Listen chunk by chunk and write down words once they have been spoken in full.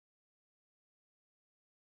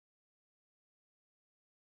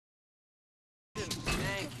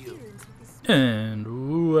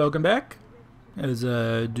And welcome back as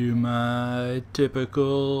I do my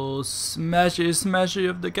typical smashy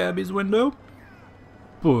of the cabbie's window.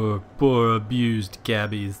 Poor abused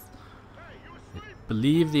cabbies. I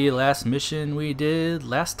believe the last mission we did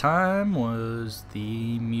last time was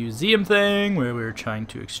the museum thing where we were trying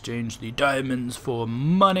to exchange the diamonds for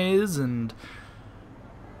monies, and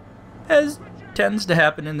as tends to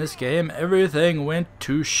happen in this game, everything went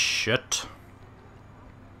to shit.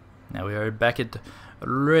 Now we are back at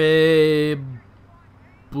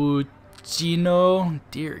Buccino.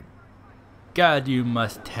 Dear God, you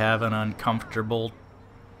must have an uncomfortable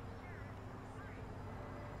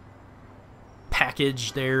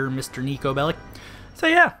package there, Mr. Niko Bellic. So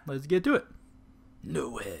yeah, let's get to it. No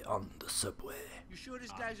way on the subway. You sure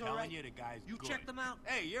this guy's alright? You checked him out?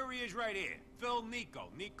 Hey, here he is right here. Phil Niko.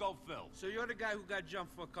 Niko Phil. So you're the guy who got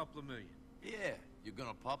jumped for a couple of million? Yeah. You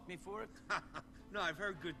gonna pop me for it? No, I've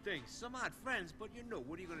heard good things. Some odd friends, but you know,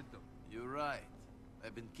 what are you gonna do? You're right.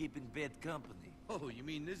 I've been keeping bad company. Oh, you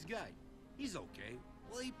mean this guy? He's okay.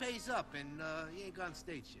 Well, he pays up, and he ain't gone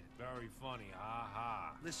stage yet. Very funny,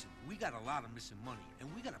 ha. Listen, we got a lot of missing money,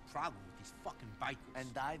 and we got a problem with these fucking bikers.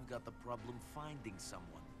 And I've got the problem finding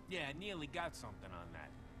someone. Yeah, I nearly got something on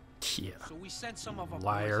that. Yeah. So we sent some of our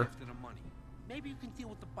Liar. boys after the money. Maybe you can deal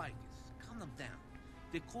with the bikers. Calm them down.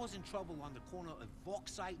 They're causing trouble on the corner of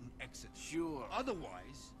Bauxite and Exit. Sure.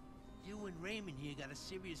 Otherwise, you and Raymond here got a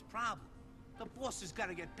serious problem. The boss has got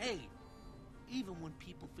to get paid. Even when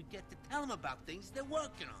people forget to tell him about things they're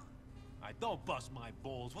working on. I don't bust my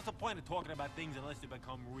balls. What's the point of talking about things unless they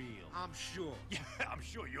become real? I'm sure. Yeah, I'm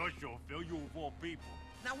sure you're sure, Phil. You of all people.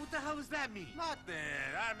 Now what the hell does that mean? Nothing.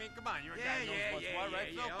 I mean, come on. You're a guy who knows what's what,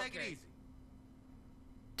 right? Phil, take it easy.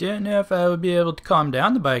 Didn't know if I would be able to calm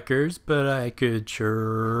down the bikers, but I could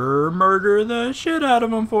sure murder the shit out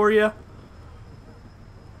of them for you.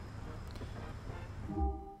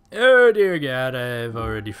 Oh dear God, I've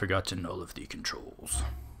already forgotten all of the controls.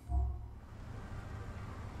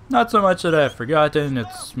 Not so much that I've forgotten,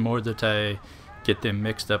 it's more that I get them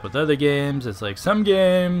mixed up with other games. It's like some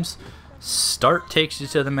games, start takes you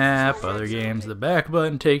to the map, other games the back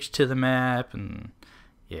button takes you to the map, and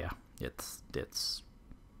yeah, it's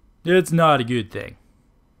not a good thing.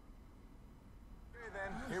 Okay,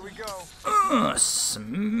 then. Here we go.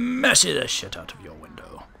 Smash the shit out of your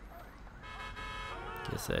window.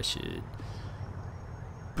 Guess I should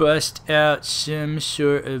bust out some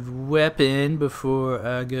sort of weapon before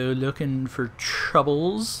I go looking for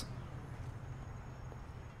troubles.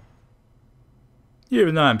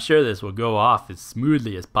 Even though I'm sure this will go off as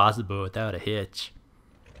smoothly as possible without a hitch.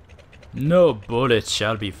 No bullets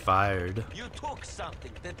shall be fired. You took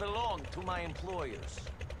something that belonged to my employers.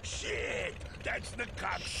 Shit! That's the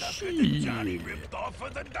cocksucker that Johnny ripped off for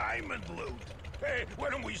the diamond loot. Hey, why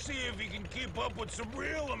don't we see if he can keep up with some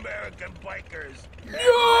real American bikers?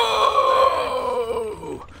 No!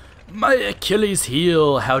 My Achilles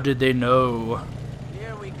heel, how did they know?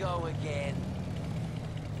 Here we go again.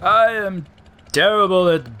 I am terrible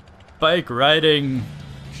at bike riding.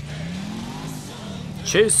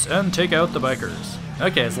 Chase and take out the bikers.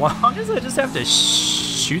 Okay, as long as I just have to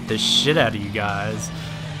shoot the shit out of you guys.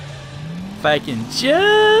 If I can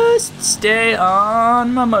just stay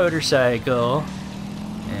on my motorcycle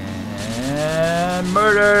and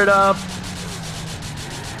murder the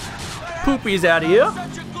poopies out of you.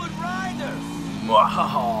 Such a good rider.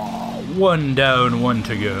 One down, one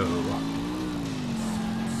to go.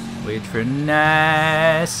 Wait for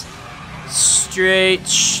nice straight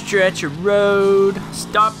stretch of road.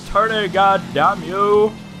 Stop turning, goddamn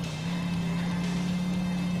you.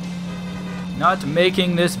 Not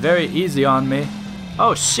making this very easy on me.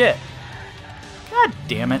 Oh shit. God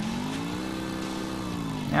damn it.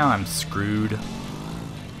 Now I'm screwed.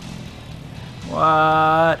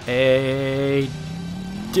 What a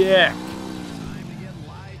dick.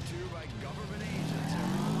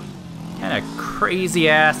 What kind of crazy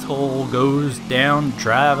asshole goes down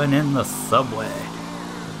driving in the subway?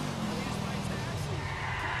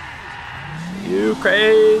 You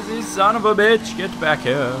crazy son of a bitch, get back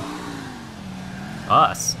here.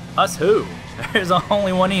 Us? Us who? There's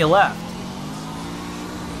only one of you left.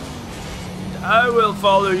 And I will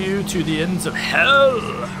follow you to the ends of hell.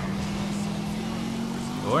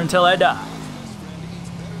 Or until I die.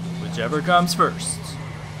 Whichever comes first.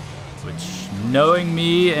 Which, knowing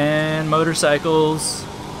me and motorcycles,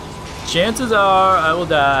 chances are I will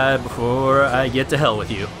die before I get to hell with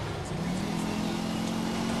you.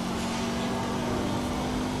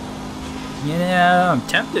 You know, I'm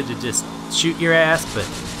tempted to just shoot your ass, but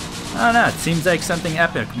I don't know, it seems like something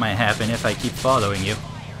epic might happen if I keep following you.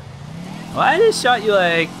 Well, I just shot you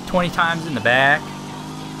like 20 times in the back.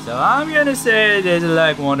 So I'm gonna say this is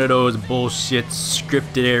like one of those bullshit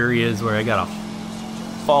scripted areas where I gotta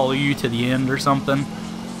follow you to the end or something.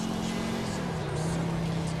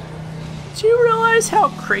 Do you realize how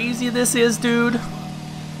crazy this is, dude?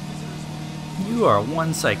 You are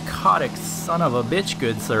one psychotic son of a bitch,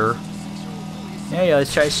 good sir. Yeah,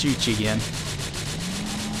 let's try to shoot you again.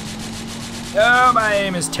 Oh, my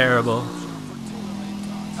aim is terrible.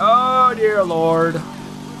 Oh, dear lord.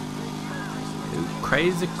 You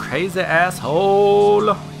crazy, crazy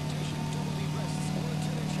asshole.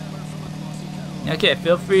 Okay,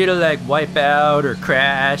 feel free to like wipe out or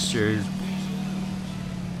crash or...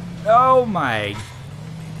 Oh my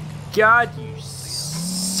god, you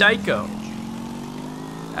psycho.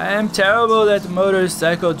 I am terrible at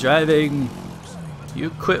motorcycle driving.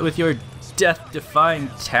 You quit with your death-defying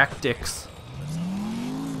tactics.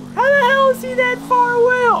 How the hell is he that far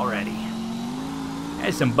away already?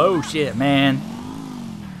 That's some bullshit, man.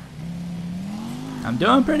 I'm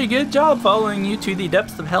doing a pretty good job following you to the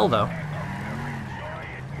depths of hell, though.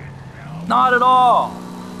 Not at all.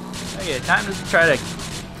 Okay, time to try to...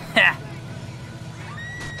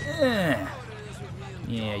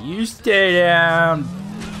 Yeah, you stay down,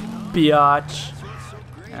 biatch.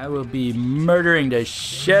 I will be murdering the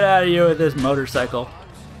shit out of you with this motorcycle.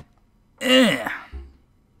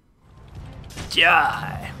 Die.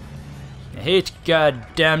 I hate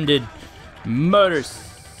goddamned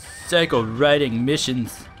motorcycle riding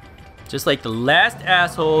missions. Just like the last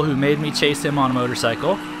asshole who made me chase him on a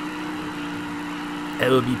motorcycle. I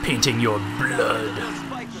will be painting your blood.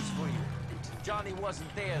 Johnny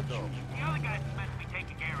wasn't there though. The other guy's meant to be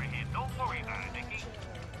taking care of him. Don't worry about it, Nicky.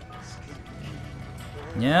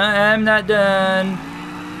 Yeah, I'm not done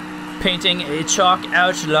painting a chalk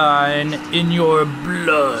outline in your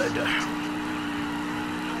blood.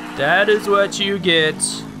 That is what you get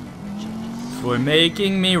for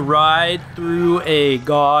making me ride through a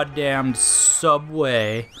goddamn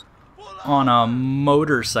subway on a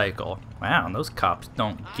motorcycle. Wow, those cops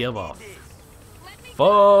don't give a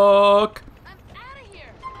fuck.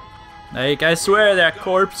 Like, I swear that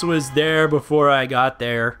corpse was there before I got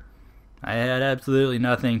there. I had absolutely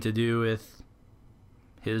nothing to do with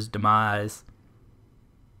his demise.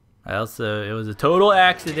 It was a total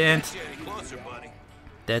accident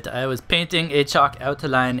that I was painting a chalk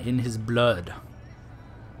outline in his blood.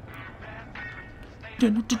 Hey,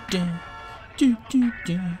 Nicky,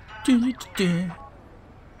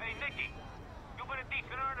 you've been a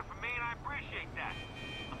decent earner for me, and I appreciate that.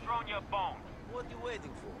 I'm throwing you a bone. What are you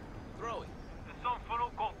waiting for? Throw it. There's some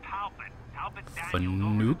fanook called Talbot. Talbot Daniels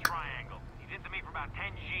Fanook? over the Triangle. He's into me for about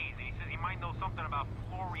 10 G's, and he says he might know something about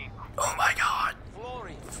Florian. Oh my god.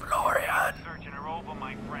 Florian. Florian. Searching her over,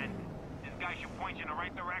 my friend. This guy should point you in the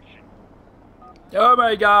right direction. Oh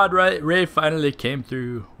my god, Ray finally came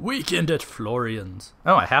through. Weekend at Florian's.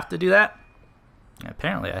 Oh, I have to do that?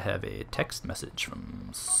 Apparently I have a text message from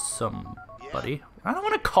somebody. I don't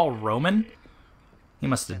want to call Roman. He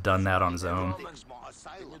must have done that on his own. Can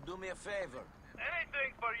you do me a favor?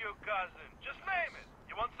 Anything for you, cousin. Just name it.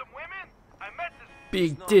 You want some women? I met this...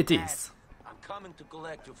 Big It's not titties. that. I'm coming to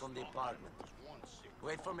collect you from the apartment.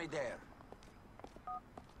 Wait for me there.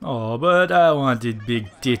 Oh, but I wanted big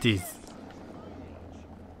titties.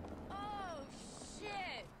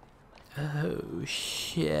 Oh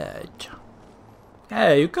shit.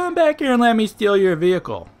 Hey, you come back here and let me steal your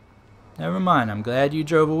vehicle. Never mind, I'm glad you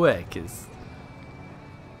drove away, cause...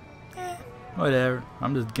 whatever,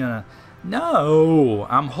 I'm just gonna... No!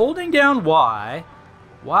 I'm holding down Y.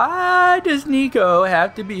 Why does Niko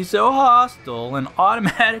have to be so hostile and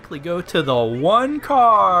automatically go to the one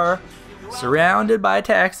car surrounded by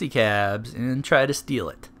taxi cabs and try to steal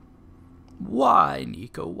it? Why,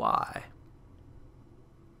 Niko, why?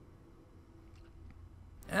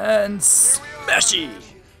 And smashy!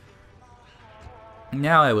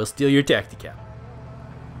 Now I will steal your taxi cab.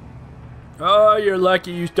 Oh, you're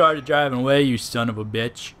lucky you started driving away, you son of a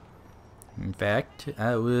bitch. In fact,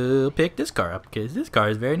 I will pick this car up because this car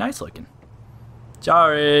is very nice looking.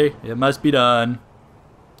 Sorry, it must be done.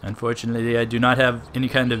 Unfortunately, I do not have any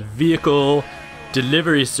kind of vehicle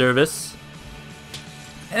delivery service.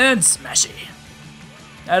 And smashy!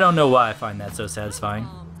 I don't know why I find that so satisfying.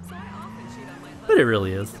 But it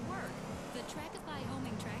really is.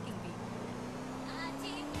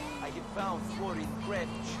 I have found Florian Cravic.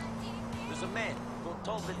 There's a man called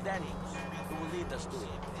Talbot Daniels who will lead us to him.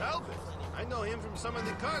 Talbot? I know him from some of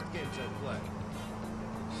the card games I play.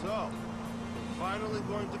 So, we're finally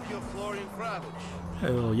going to kill Florian Cravic.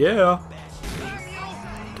 Hell yeah.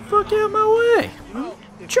 Get the fuck out of my way. I'm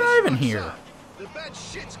driving here. The bad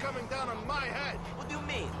shit's coming down on my head. What do you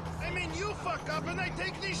mean? I mean, you fuck up and I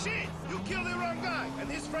take the shit. You kill the wrong guy, and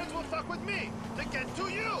his friends will fuck with me to get to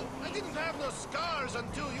you. I didn't have no scars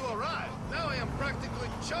until you arrived. Now I am practically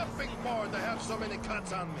chopping board to have so many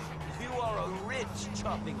cuts on me. You are a rich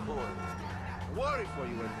chopping board. Worry for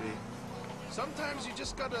you, NB. Sometimes you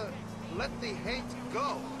just gotta let the hate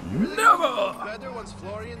go. Never! Better once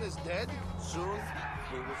Florian is dead? Soon,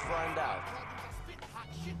 we will find out.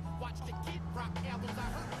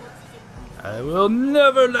 I will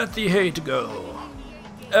never let the hate go.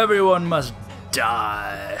 Everyone must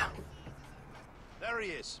die. There he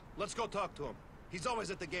is. Let's go talk to him. He's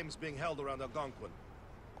always at the games being held around Algonquin.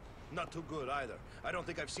 Not too good either. I don't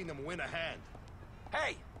think I've seen him win a hand.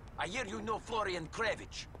 Hey! I hear you know Florian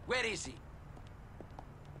Cravic. Where is he?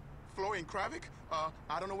 Florian Cravic?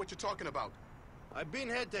 I don't know what you're talking about. I've been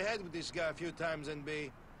head-to-head with this guy a few times,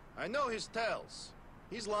 NB. I know his tells.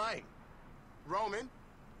 He's lying. Roman,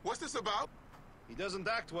 what's this about? He doesn't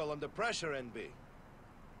act well under pressure, NB.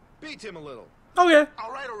 Beat him a little. Okay.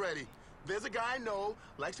 All right already. There's a guy I know,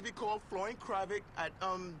 likes to be called Florian Cravic at,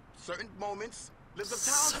 certain moments. Lives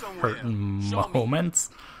uptown somewhere. Certain moments?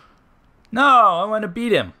 No, I want to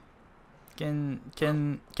beat him. Can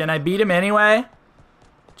I beat him anyway?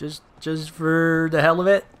 Just for the hell of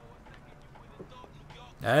it?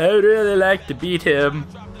 I'd really like to beat him.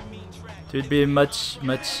 It would be much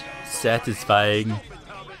satisfying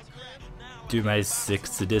to my sick,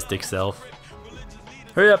 sadistic self.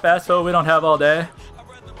 Hurry up, asshole, we don't have all day.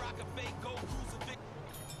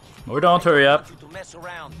 Or don't hurry up. To mess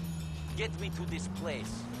around. Get me to this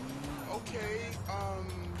place. Okay,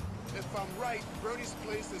 if I'm right, Bernie's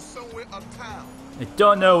place is somewhere uptown. I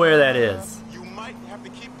don't know where that is. You might have to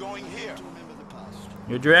keep going here.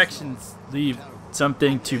 Your directions leave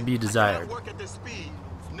something to be desired. Work at this speed.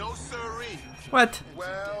 No siree. What?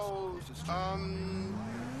 Well,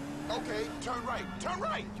 okay, turn right. Turn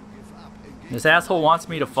right. This asshole wants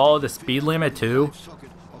me to follow the speed limit too?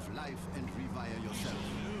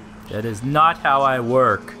 That is not how I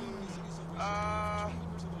work.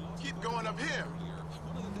 Keep going up here.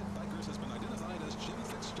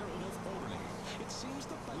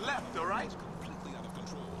 Left, all right?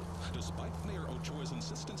 Despite Mayor Ochoa's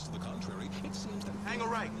insistence to the contrary, it seems that hang a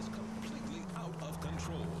right is completely out of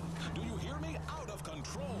control. Do you hear me? Out of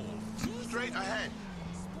control. Straight ahead.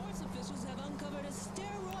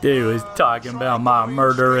 Dude was talking about my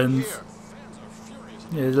murderings.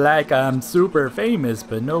 It's like I'm super famous,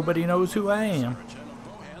 but nobody knows who I am.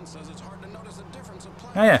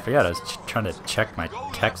 Oh yeah, I forgot I was trying to check my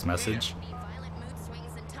text message.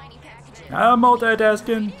 I'm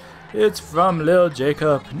multitasking. It's from Lil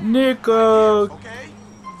Jacob. Niko,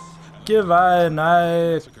 give I and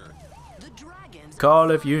I call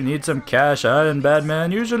if you need some cash. I and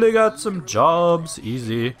Batman usually got some jobs.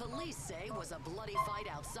 Easy.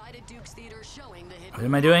 What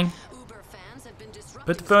am I doing?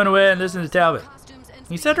 Put the phone away and listen to Talbot.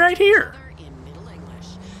 He said right here.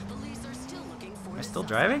 Am I still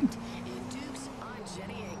driving?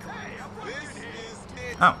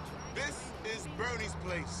 Oh. This is Bernie's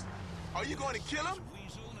place. Are you going to kill him?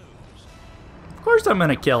 Of course I'm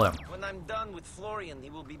gonna kill him. When I'm done with Florian, he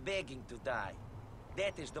will be begging to die.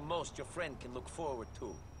 That is the most your friend can look forward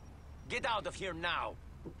to. Get out of here now.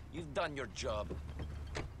 You've done your job.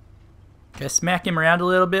 Can I smack him around a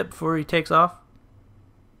little bit before he takes off?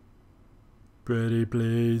 Pretty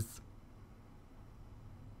please.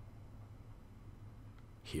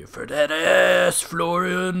 Here for that ass,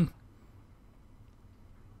 Florian.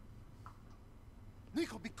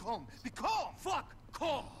 Niko, be calm. Be calm. Fuck!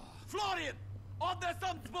 Calm! Florian!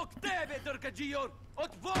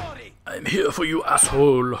 I'm here for you,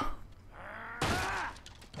 asshole.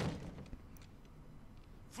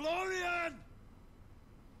 Florian!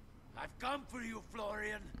 I've come for you,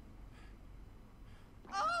 Florian.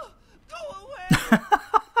 Oh, go away!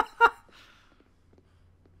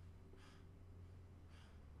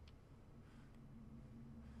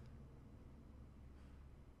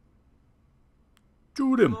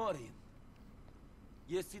 Shoot him. Florian.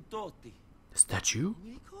 Yesitotti. Is that you?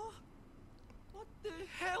 Niko? What the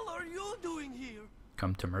hell are you doing here?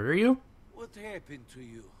 Come to murder you? What happened to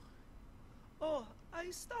you? Oh, I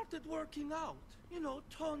started working out. You know,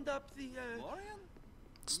 toned up the, Florian?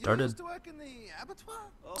 Started You used to work in the abattoir?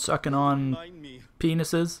 sucking on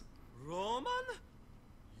penises. Roman?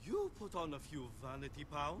 You put on a few vanity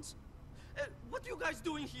pounds. What are you guys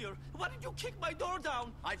doing here? Why did you kick my door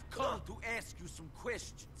down? I've come to ask you some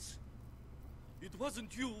questions. It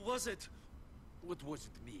wasn't you, was it? What was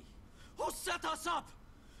it, me? Who set us up?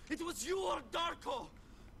 It was you or Darko.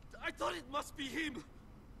 I thought it must be him.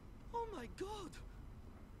 Oh my god!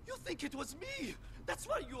 You think it was me? That's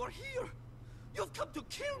why you are here! You've come to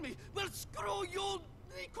kill me! Well, screw you,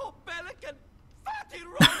 Niko, Bellic, and Fatty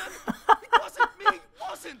Roman! It wasn't me, it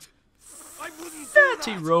wasn't! I wouldn't do that!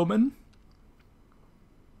 Fatty Roman.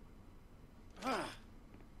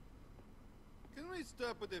 Can we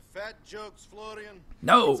stop with the fat jokes, Florian?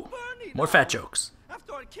 No! Bernie More now. fat jokes.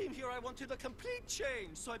 After I came here, I wanted a complete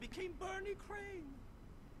change, so I became Bernie Crane.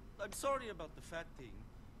 I'm sorry about the fat thing.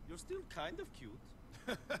 You're still kind of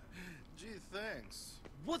cute. Gee, thanks.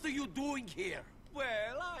 What are you doing here? Well,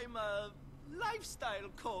 I'm a lifestyle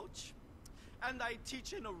coach, and I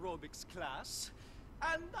teach an aerobics class,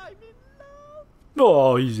 and I'm in love.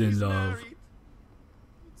 Oh, he's in He's love. married.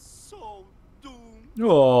 It's so doomed.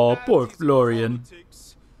 Oh, And poor he's in Florian.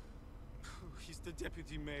 politics. He's the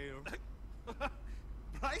deputy mayor.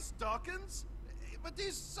 Bryce Dawkins? But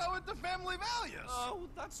he's so into family values. Oh,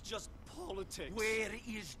 that's just politics. Where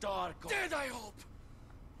is Darko? Dead, I hope.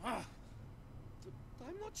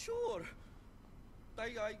 I'm not sure.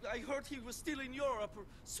 I heard he was still in Europe or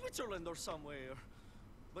Switzerland or somewhere.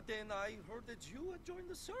 But then I heard that you had joined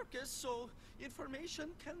the circus, so information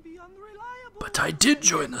can be unreliable. But I did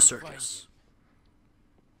join the circus.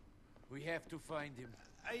 We have to find him.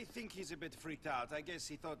 I think he's a bit freaked out. I guess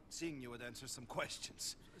he thought seeing you would answer some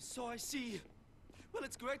questions. So I see. Well,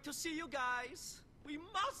 it's great to see you guys. We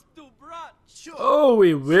must do brunch. Sure. Oh,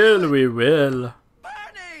 we will, we will.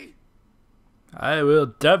 Bernie! I will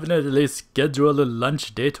definitely schedule a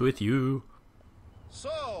lunch date with you.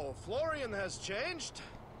 So, Florian has changed?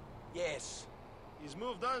 Yes. He's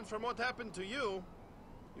moved on from what happened to you.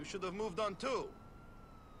 You should have moved on too.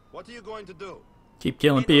 What are you going to do? Keep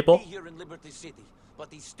killing He may not people. be here in Liberty City, but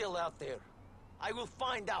he's still out there. I will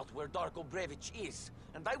find out where Darko Brevic is,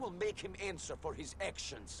 and I will make him answer for his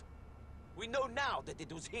actions. We know now that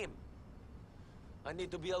it was him. I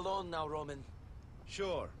need to be alone now, Roman.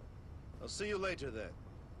 Sure. I'll see you later then.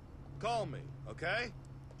 Call me, okay?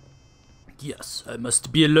 Yes, I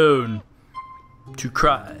must be alone to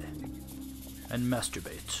cry and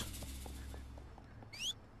masturbate.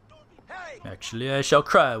 Hey! Actually, I shall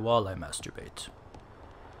cry while I masturbate.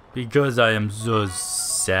 Because I am so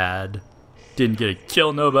sad. Didn't get to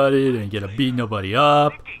kill nobody, didn't get to beat nobody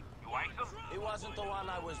up. It wasn't the one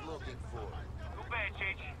I was looking for. Too bad,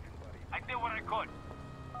 Chichi. I did what I could.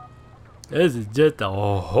 This is just a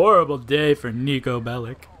horrible day for Niko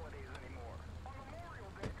Bellic.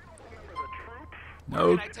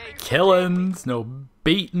 No killings, no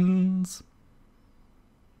beatings.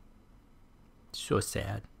 So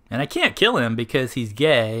sad. And I can't kill him because he's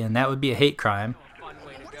gay, and that would be a hate crime.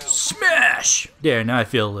 Smash! There, now I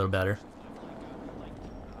feel a little better.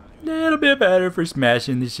 Little bit better for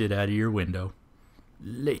smashing the shit out of your window.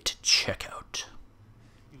 Late checkout.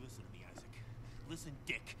 You listen to me, Isaac. Listen,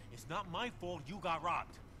 Dick. It's not my fault you got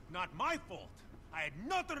robbed. Not my fault. I had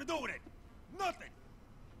nothing to do with it. Nothing.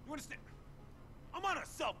 You understand? I'm on a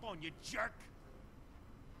cell phone, you jerk.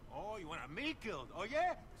 Oh, you want me killed? Oh,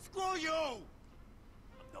 yeah? Screw you!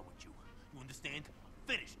 I'm done with you. You understand?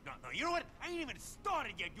 I'm finished. No, you know what? I ain't even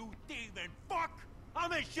started yet, you thieving fuck!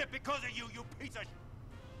 I'm in shit because of you, you piece of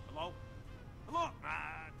Hello? Hello?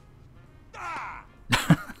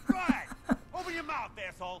 Go ahead! Open your mouth,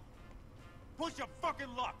 asshole! Push your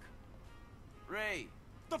fucking luck! Ray,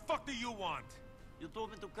 The fuck do you want? you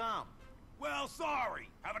told me to come. Well, sorry.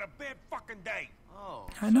 Having a bad fucking day. Oh.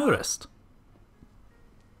 I noticed.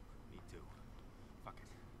 Me too. Fuck it.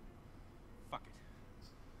 Fuck it.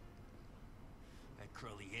 That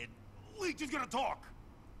curly head leech is gonna talk.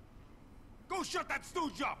 Go shut that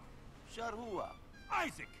stooge up. Shut who up?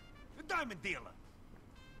 Isaac, the diamond dealer.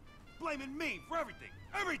 Blaming me for everything.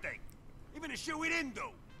 Everything. Even the shit we didn't do.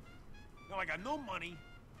 Now I got no money,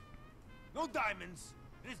 no diamonds,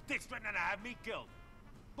 and this dick's threatening to have me killed.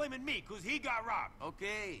 Blaming me because he got robbed.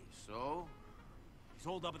 Okay, so? He's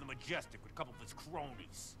holed up in the Majestic with a couple of his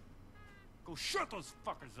cronies. Go shut those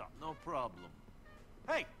fuckers up. No problem.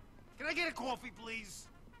 Hey, can I get a coffee, please?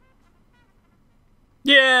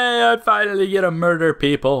 Yeah, I'd finally get to murder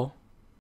people.